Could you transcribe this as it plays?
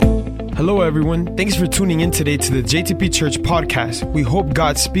Hello, everyone. Thanks for tuning in today to the JTP Church podcast. We hope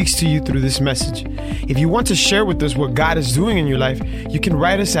God speaks to you through this message. If you want to share with us what God is doing in your life, you can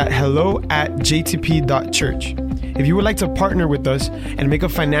write us at hello@jtp.church. If you would like to partner with us and make a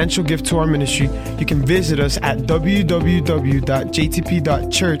financial gift to our ministry, you can visit us at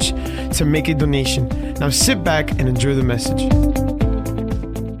www.jtp.church to make a donation. Now sit back and enjoy the message.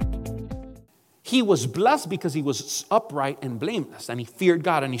 He was blessed because he was upright and blameless, and he feared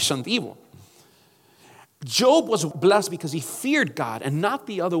God and he shunned evil. Job was blessed because he feared God and not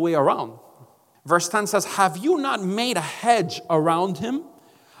the other way around. Verse 10 says, have you not made a hedge around him,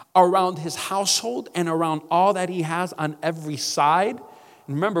 around his household, and around all that he has on every side?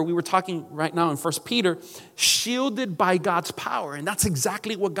 And remember, we were talking right now in 1 Peter, shielded by God's power. And that's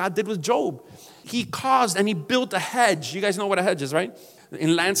exactly what God did with Job. He caused and he built a hedge. You guys know what a hedge is, right?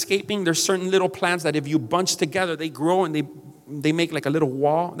 In landscaping, there's certain little plants that if you bunch together, they grow and they make like a little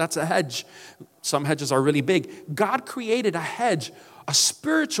wall. That's a hedge. Some hedges are really big. God created a hedge, a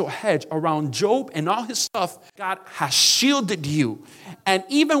spiritual hedge around Job and all his stuff. God has shielded you. And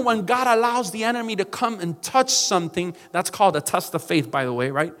even when God allows the enemy to come and touch something, that's called a test of faith, by the way,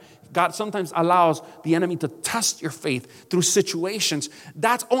 right? God sometimes allows the enemy to test your faith through situations.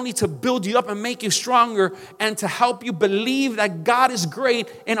 That's only to build you up and make you stronger and to help you believe that God is great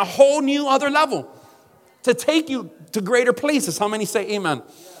in a whole new other level, to take you to greater places. How many say amen?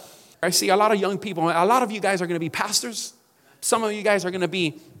 I see a lot of young people. A lot of you guys are going to be pastors. Some of you guys are going to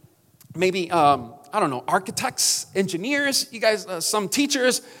be maybe, architects, engineers. You guys, some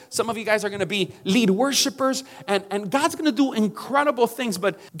teachers. Some of you guys are going to be lead worshipers. And God's going to do incredible things.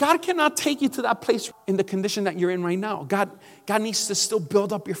 But God cannot take you to that place in the condition that you're in right now. God needs to still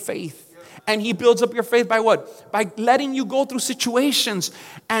build up your faith. And he builds up your faith by what? By letting you go through situations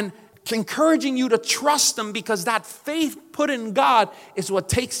and encouraging you to trust him, because that faith put in God is what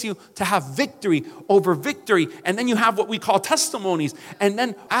takes you to have victory over victory. And then you have what we call testimonies. And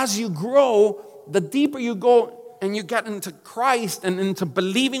then as you grow, the deeper you go and you get into Christ and into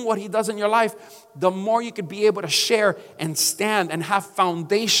believing what he does in your life, the more you could be able to share and stand and have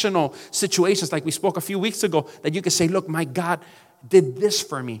foundational situations like we spoke a few weeks ago, that you could say, look, my God did this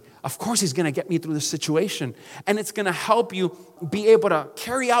for me. Of course, he's going to get me through this situation. And it's going to help you be able to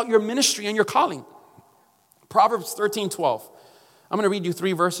carry out your ministry and your calling. Proverbs 13:12. I'm going to read you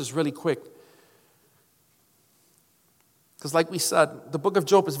 3 verses really quick. Because like we said, the book of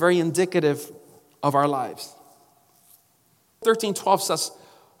Job is very indicative of our lives. 13:12 says,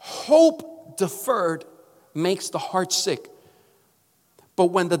 hope deferred makes the heart sick, but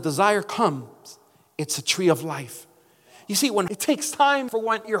when the desire comes, it's a tree of life. You see, when it takes time for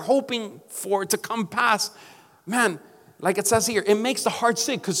what you're hoping for to come past, man, like it says here, it makes the heart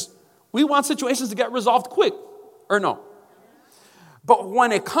sick, because we want situations to get resolved quick, or no? But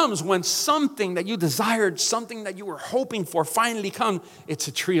when it comes, when something that you desired, something that you were hoping for finally comes, it's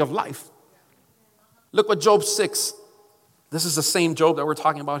a tree of life. Look what Job 6. This is the same Job that we're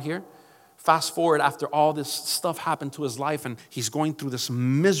talking about here. Fast forward after all this stuff happened to his life and he's going through this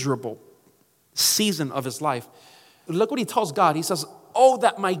miserable season of his life. Look what he tells God. He says, oh,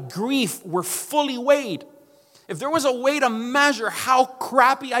 that my grief were fully weighed. If there was a way to measure how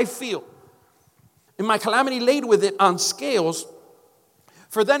crappy I feel, and my calamity laid with it on scales,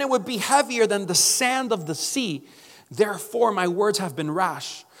 for then it would be heavier than the sand of the sea. Therefore my words have been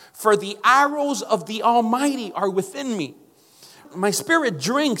rash, for the arrows of the Almighty are within me. My spirit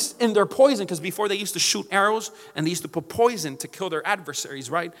drinks in their poison, because before they used to shoot arrows and they used to put poison to kill their adversaries,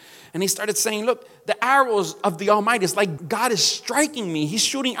 right? And he started saying, look, the arrows of the Almighty, it's like God is striking me. He's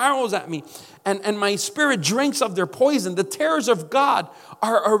shooting arrows at me. And my spirit drinks of their poison. The terrors of God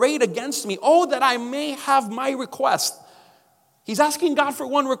are arrayed against me. Oh, that I may have my request. He's asking God for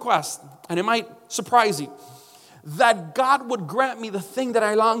one request, and it might surprise you. That God would grant me the thing that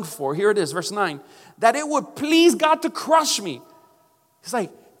I long for. Here it is, verse 9. That it would please God to crush me. He's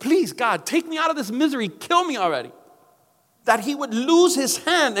like, please, God, take me out of this misery. Kill me already. That he would lose his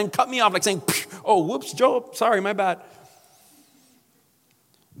hand and cut me off, like saying, oh, whoops, Job, sorry, my bad.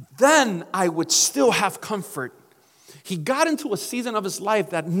 Then I would still have comfort. He got into a season of his life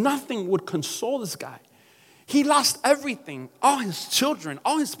that nothing would console this guy. He lost everything, all his children,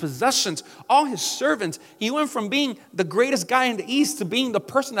 all his possessions, all his servants. He went from being the greatest guy in the East to being the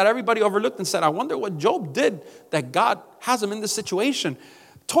person that everybody overlooked and said, I wonder what Job did that God has him in this situation.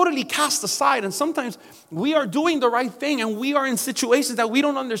 Totally cast aside. And sometimes we are doing the right thing and we are in situations that we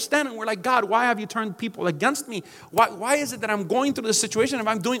don't understand. And we're like, God, why have you turned people against me? Why is it that I'm going through this situation if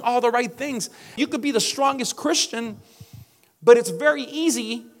I'm doing all the right things? You could be the strongest Christian, but it's very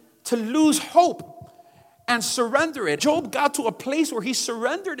easy to lose hope. and surrender it. Job got to a place where he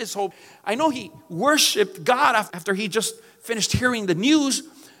surrendered his hope. I know he worshiped God after he just finished hearing the news,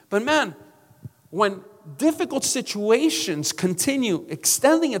 but man, when difficult situations continue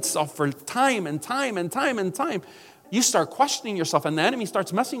extending itself for time and time and time and time, you start questioning yourself, and the enemy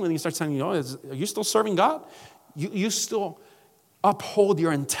starts messing with you. You start saying, are you still serving God? You still uphold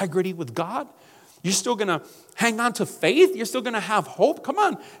your integrity with God? You're still going to hang on to faith? You're still going to have hope? Come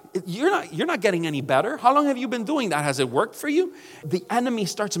on. You're not getting any better. How long have you been doing that? Has it worked for you? The enemy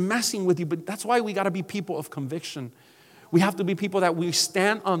starts messing with you, but that's why we got to be people of conviction. We have to be people that we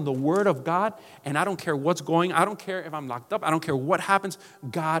stand on the word of God, and I don't care what's going, I don't care if I'm locked up, I don't care what happens,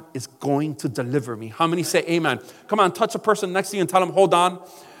 God is going to deliver me. How many say amen? Come on, touch a person next to you and tell them, hold on,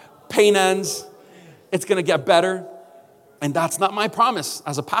 pain ends, it's going to get better. And that's not my promise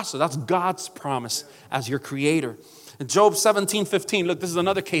as a pastor, that's God's promise as your creator. In Job 17:15, look, this is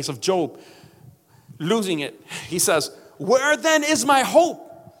another case of Job losing it. He says, where then is my hope?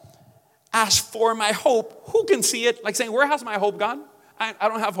 As for my hope, who can see it? Like saying, where has my hope gone? I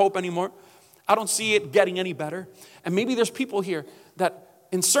don't have hope anymore. I don't see it getting any better. And maybe there's people here that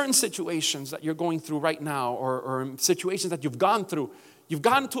in certain situations that you're going through right now, or in situations that you've gone through, you've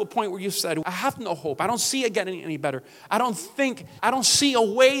gotten to a point where you've said, I have no hope. I don't see it getting any better. I don't see a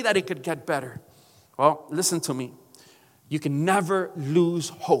way that it could get better. Well, listen to me. You can never lose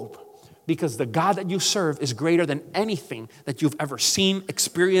hope, because the God that you serve is greater than anything that you've ever seen,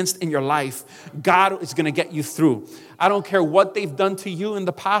 experienced in your life. God is going to get you through. I don't care what they've done to you in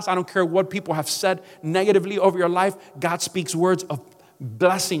the past. I don't care what people have said negatively over your life. God speaks words of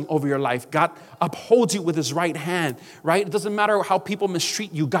blessing over your life. God upholds you with his right hand, right? It doesn't matter how people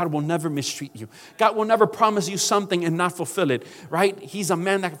mistreat you. God will never mistreat you. God will never promise you something and not fulfill it, right? He's a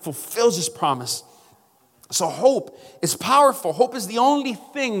man that fulfills his promise. So hope is powerful. Hope is the only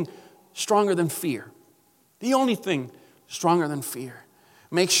thing stronger than fear. The only thing stronger than fear.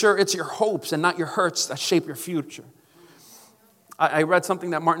 Make sure it's your hopes and not your hurts that shape your future. I read something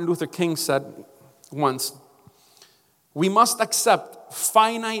that Martin Luther King said once. We must accept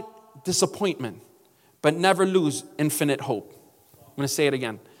finite disappointment, but never lose infinite hope. I'm going to say it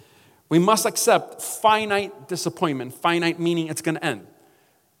again. We must accept finite disappointment. Finite meaning it's going to end.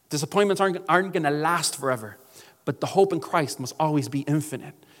 Disappointments aren't going to last forever. But the hope in Christ must always be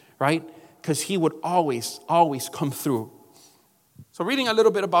infinite. Right? Because he would always come through. So reading a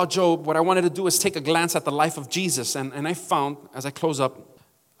little bit about Job, what I wanted to do is take a glance at the life of Jesus. And I found, as I close up,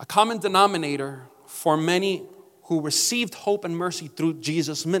 a common denominator for many who received hope and mercy through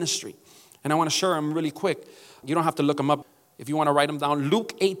Jesus' ministry. And I want to share them really quick. You don't have to look them up if you want to write them down.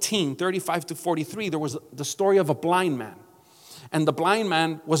 Luke 18:35-43, there was the story of a blind man. And the blind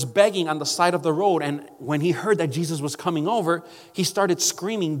man was begging on the side of the road. And when he heard that Jesus was coming over, he started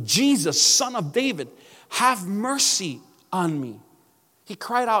screaming, Jesus, Son of David, have mercy on me. He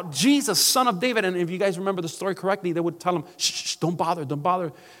cried out, Jesus, Son of David. And if you guys remember the story correctly, they would tell him, shh, don't bother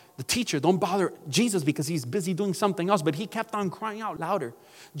the teacher. Don't bother Jesus because he's busy doing something else. But he kept on crying out louder,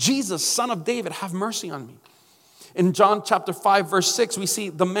 Jesus, Son of David, have mercy on me. In John chapter 5, verse 6, we see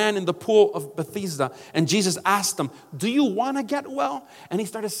the man in the pool of Bethesda. And Jesus asked him, do you want to get well? And he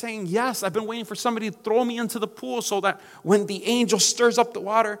started saying, yes, I've been waiting for somebody to throw me into the pool so that when the angel stirs up the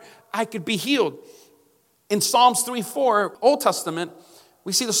water, I could be healed. In Psalms 3:4, Old Testament,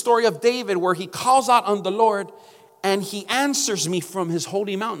 we see the story of David where he calls out on the Lord and he answers me from his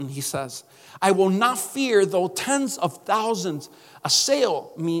holy mountain, he says. I will not fear though tens of thousands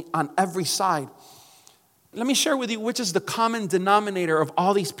assail me on every side. Let me share with you which is the common denominator of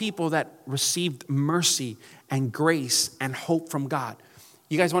all these people that received mercy and grace and hope from God.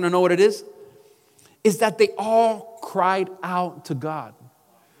 You guys want to know what it is? Is that they all cried out to God.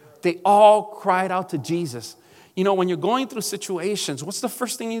 They all cried out to Jesus. You know, when you're going through situations, what's the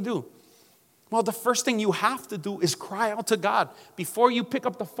first thing you do? Well, the first thing you have to do is cry out to God. Before you pick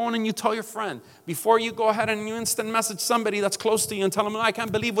up the phone and you tell your friend, before you go ahead and you instant message somebody that's close to you and tell them, I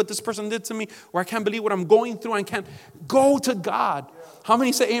can't believe what this person did to me, or I can't believe what I'm going through, I can't. Go to God. How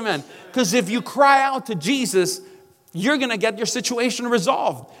many say amen? Because if you cry out to Jesus, you're going to get your situation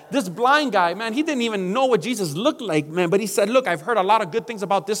resolved. This blind guy, man, he didn't even know what Jesus looked like, man. But he said, look, I've heard a lot of good things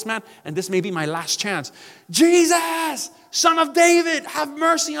about this man, and this may be my last chance. Jesus, Son of David, have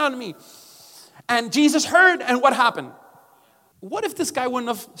mercy on me. And Jesus heard, and what happened? What if this guy wouldn't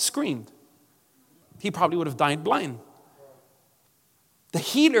have screamed? He probably would have died blind. The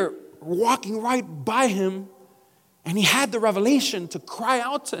healer walking right by him, and he had the revelation to cry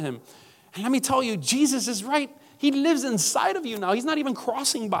out to him. And let me tell you, Jesus is right. He lives inside of you now. He's not even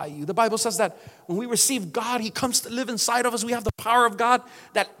crossing by you. The Bible says that when we receive God, he comes to live inside of us. We have the power of God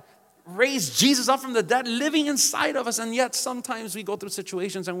that raised Jesus up from the dead, living inside of us. And yet sometimes we go through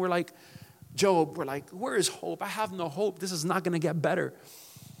situations and we're like Job, we're like, where is hope? I have no hope. This is not going to get better.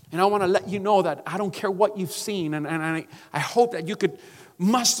 And I want to let you know that I don't care what you've seen. And I hope that you could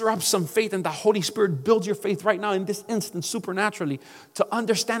muster up some faith and the Holy Spirit build your faith right now in this instant supernaturally to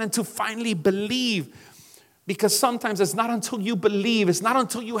understand and to finally believe. Because sometimes it's not until you believe, it's not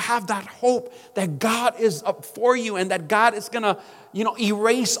until you have that hope that God is up for you and that God is going to,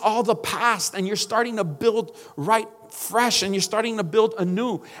 erase all the past and you're starting to build right fresh and you're starting to build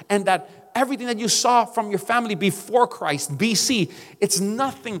anew, and that everything that you saw from your family before Christ, BC, it's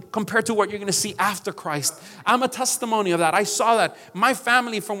nothing compared to what you're going to see after Christ. I'm a testimony of that. I saw that. My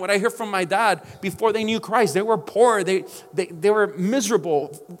family, from what I hear from my dad, before they knew Christ, they were poor. They were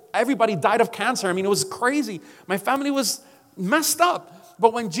miserable. Everybody died of cancer. I mean, it was crazy. My family was messed up.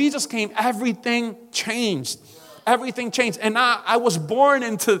 But when Jesus came, everything changed. Everything changed. And I was born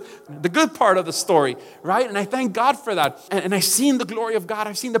into the good part of the story, right? And I thank God for that. And I've seen the glory of God.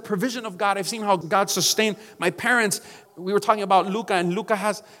 I've seen the provision of God. I've seen how God sustained my parents. We were talking about Luca, and Luca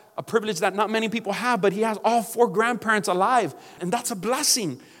has a privilege that not many people have, but he has all 4 grandparents alive. And that's a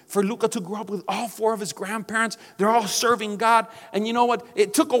blessing for Luca to grow up with all 4 of his grandparents. They're all serving God. And you know what?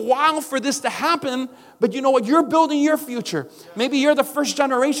 It took a while for this to happen, but you know what? You're building your future. Maybe you're the first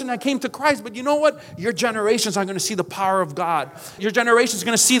generation that came to Christ, but you know what? Your generations are going to see the power of God. Your generation is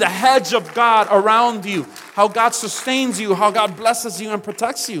going to see the hedge of God around you, how God sustains you, how God blesses you and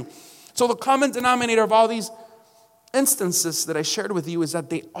protects you. So the common denominator of all these instances that I shared with you is that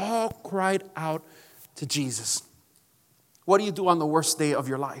they all cried out to Jesus. What do you do on the worst day of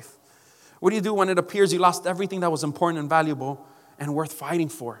your life? What do you do when it appears you lost everything that was important and valuable and worth fighting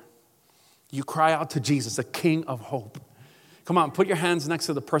for? You cry out to Jesus, the King of hope. Come on, put your hands next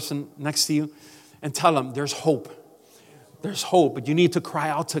to the person next to you and tell them there's hope. There's hope, but you need to cry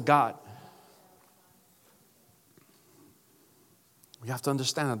out to God. We have to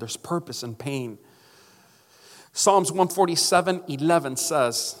understand that there's purpose in pain. Psalms 147:11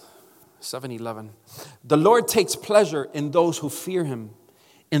 says, 7:11. The Lord takes pleasure in those who fear him,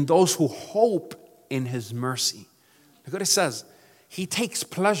 in those who hope in his mercy. Look what it says. He takes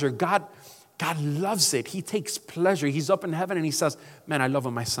pleasure. God loves it. He takes pleasure. He's up in heaven and he says, man, I love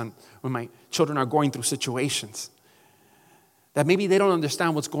when my children are going through situations that maybe they don't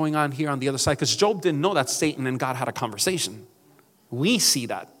understand what's going on here on the other side. Because Job didn't know that Satan and God had a conversation. We see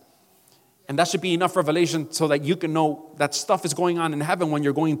that. And that should be enough revelation so that you can know that stuff is going on in heaven when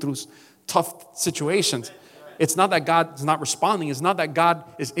you're going through tough situations. It's not that God is not responding. It's not that God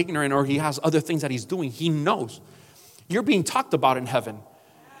is ignorant or he has other things that he's doing. He knows. You're being talked about in heaven.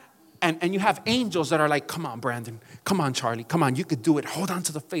 And you have angels that are like, come on, Brandon. Come on, Charlie. Come on, you could do it. Hold on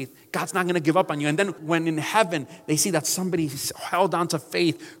to the faith. God's not going to give up on you. And then when in heaven, they see that somebody held on to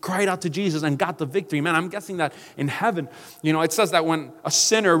faith, cried out to Jesus and got the victory. Man, I'm guessing that in heaven, it says that when a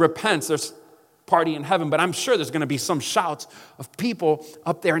sinner repents, there's party in heaven, but I'm sure there's going to be some shouts of people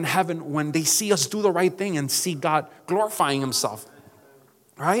up there in heaven when they see us do the right thing and see God glorifying himself.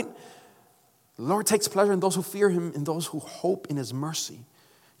 Right? The Lord takes pleasure in those who fear him, in those who hope in his mercy.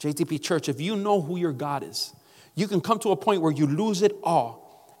 JTP Church, if you know who your God is, you can come to a point where you lose it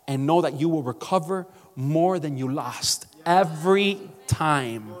all and know that you will recover more than you lost every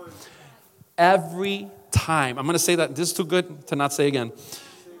time. Every time. I'm going to say that. This is too good to not say again.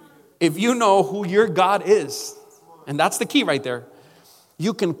 If you know who your God is, and that's the key right there,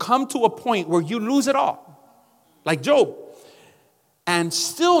 you can come to a point where you lose it all, like Job, and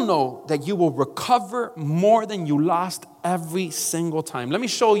still know that you will recover more than you lost every single time. Let me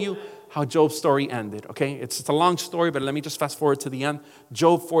show you how Job's story ended, okay? It's a long story, but let me just fast forward to the end.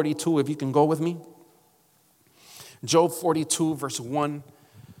 Job 42, if you can go with me. Job 42, verse 1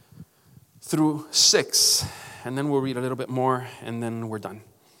 through 6. And then we'll read a little bit more, and then we're done.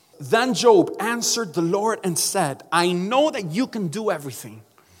 Then Job answered the Lord and said, I know that you can do everything.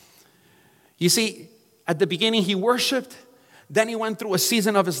 You see, at the beginning he worshiped. Then he went through a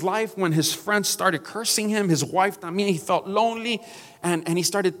season of his life when his friends started cursing him. His wife, he felt lonely. And he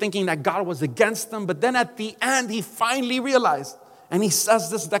started thinking that God was against him. But then at the end, he finally realized. And he says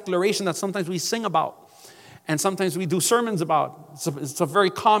this declaration that sometimes we sing about. And sometimes we do sermons about. It's a very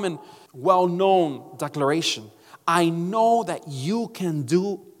common, well-known declaration. I know that you can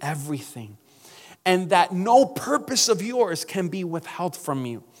do everything. And that no purpose of yours can be withheld from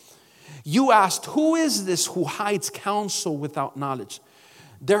you. You asked, who is this who hides counsel without knowledge?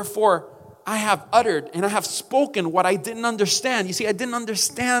 Therefore, I have uttered and I have spoken what I didn't understand. You see, I didn't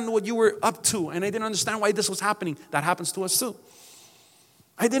understand what you were up to, and I didn't understand why this was happening. That happens to us too.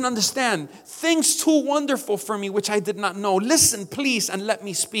 I didn't understand. Things too wonderful for me, which I did not know. Listen, please, and let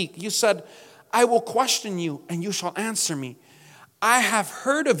me speak. You said, I will question you, and you shall answer me. I have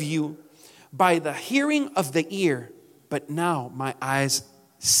heard of you by the hearing of the ear, but now my eyes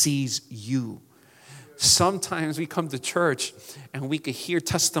sees you. Sometimes we come to church and we could hear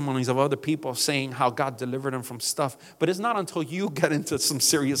testimonies of other people saying how God delivered them from stuff. But it's not until you get into some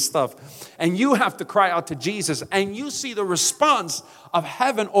serious stuff and you have to cry out to Jesus and you see the response of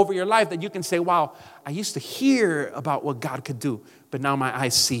heaven over your life that you can say, wow, I used to hear about what God could do, but now my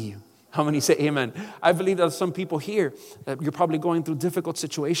eyes see you. How many say amen? I believe that some people here, that you're probably going through difficult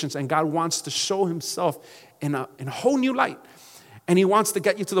situations and God wants to show himself in a whole new light. And he wants to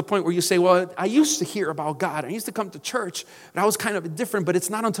get you to the point where you say, well, I used to hear about God. I used to come to church, but I was kind of different. But it's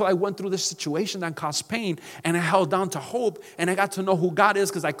not until I went through this situation that caused pain and I held down to hope and I got to know who God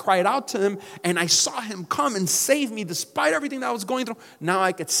is because I cried out to him and I saw him come and save me despite everything that I was going through. Now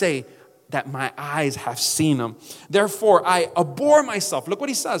I could say that my eyes have seen him. Therefore, I abhor myself. Look what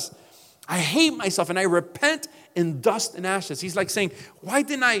he says. I hate myself and I repent in dust and ashes. He's like saying, why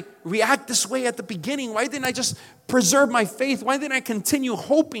didn't I react this way at the beginning? Why didn't I just preserve my faith? Why didn't I continue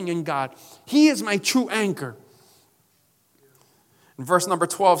hoping in God? He is my true anchor. And verse number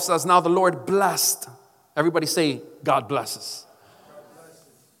 12 says, now the Lord blessed. Everybody say, God blesses.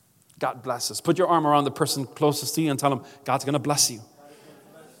 God blesses. Put your arm around the person closest to you and tell them, God's going to bless you.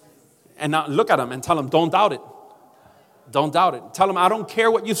 And now look at them and tell them, don't doubt it. Don't doubt it. Tell them, I don't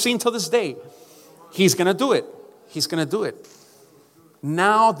care what you've seen till this day. He's going to do it. He's going to do it.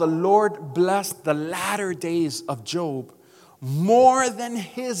 Now the Lord blessed the latter days of Job more than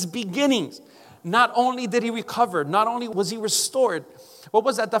his beginnings. Not only did he recover, not only was he restored. What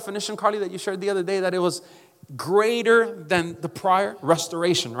was that definition, Carly, that you shared the other day? That it was greater than the prior?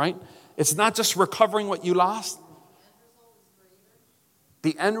 Restoration, right? It's not just recovering what you lost.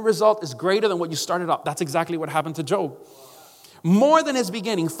 The end result is greater than what you started off. That's exactly what happened to Job. More than his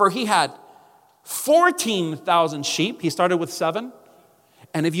beginning, for he had 14,000 sheep. He started with 7.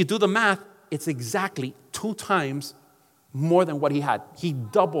 And if you do the math, it's exactly 2 times more than what he had. He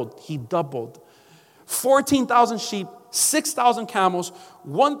doubled. 14,000 sheep, 6,000 camels,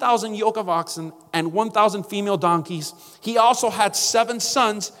 1,000 yoke of oxen, and 1,000 female donkeys. He also had 7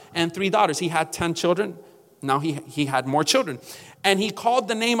 sons and 3 daughters. He had 10 children. Now he had more children. And he called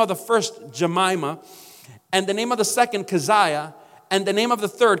the name of the first Jemima, and the name of the second Keziah, and the name of the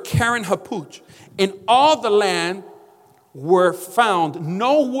third Karen Hapuch. In all the land were found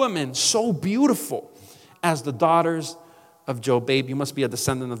no woman so beautiful as the daughters of Job. Babe, you must be a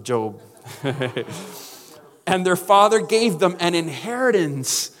descendant of Job. And their father gave them an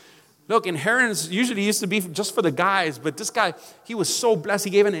inheritance. Look, inheritance usually used to be just for the guys, but this guy, he was so blessed. He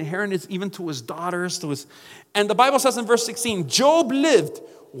gave an inheritance even to his daughters. And the Bible says in verse 16, Job lived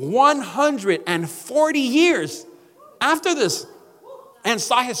 140 years after this and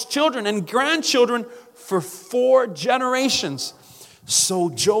saw his children and grandchildren for 4 generations. So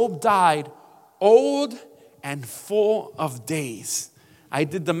Job died old and full of days. I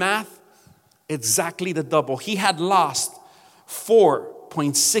did the math, exactly the double. He had lost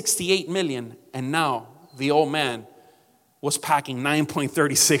 4.68 million, and now the old man was packing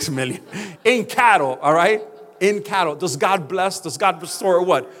 9.36 million in cattle, all right? In cattle. Does God bless? Does God restore or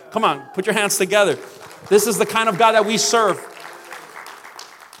what? Come on, put your hands together. This is the kind of God that we serve.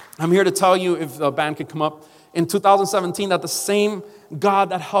 I'm here to tell you, if the band could come up, in 2017, that the same God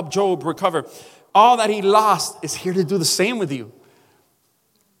that helped Job recover, all that he lost is here to do the same with you.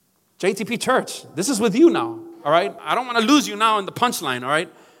 JTP Church, this is with you now, all right? I don't want to lose you now in the punchline, all right?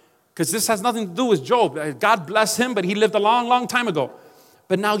 Because this has nothing to do with Job. God bless him, but he lived a long, long time ago.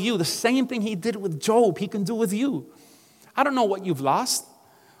 But now you, the same thing he did with Job, he can do with you. I don't know what you've lost,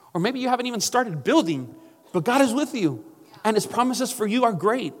 or maybe you haven't even started building, but God is with you, and his promises for you are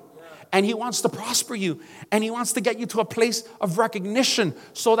great. And he wants to prosper you. And he wants to get you to a place of recognition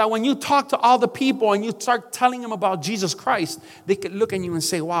so that when you talk to all the people and you start telling them about Jesus Christ, they can look at you and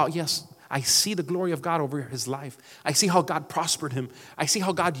say, wow, yes, I see the glory of God over his life. I see how God prospered him. I see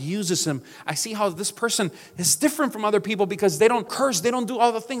how God uses him. I see how this person is different from other people because they don't curse. They don't do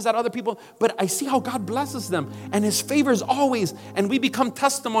all the things that other people, but I see how God blesses them and his favor is always, and we become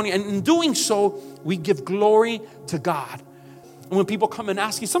testimony. And in doing so, we give glory to God. And when people come and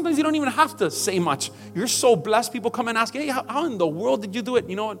ask you, sometimes you don't even have to say much. You're so blessed. People come and ask you, hey, how in the world did you do it?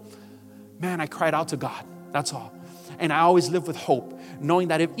 You know what? Man, I cried out to God. That's all. And I always live with hope, knowing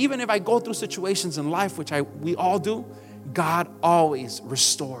that even if I go through situations in life, which we all do, God always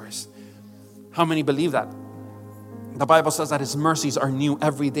restores. How many believe that? The Bible says that his mercies are new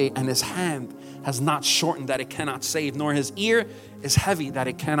every day, and his hand has not shortened that it cannot save, nor his ear is heavy that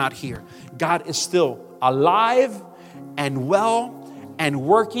it cannot hear. God is still alive and well and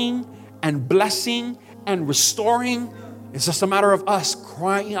working and blessing and restoring. It's just a matter of us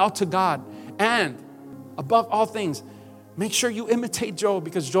crying out to God. And above all things, make sure you imitate Job,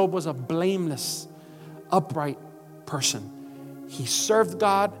 because Job was a blameless, upright person. He served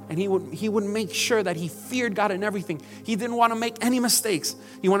God, and he would make sure that he feared God in everything. He didn't want to make any mistakes.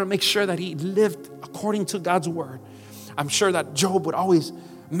 He wanted to make sure that he lived according to God's word. I'm sure that Job would always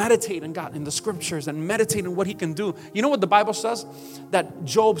meditate in God, in the scriptures, and meditate on what he can do. You know what the Bible says? That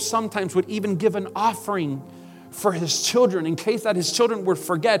Job sometimes would even give an offering for his children, in case that his children would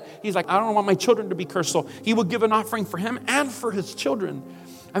forget. He's like, I don't want my children to be cursed. So he would give an offering for him and for his children.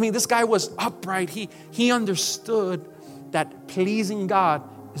 I mean, this guy was upright. He understood that pleasing God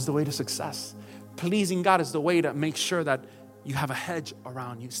is the way to success. Pleasing God is the way to make sure that you have a hedge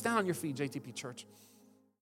around you. Stand on your feet, JTP Church.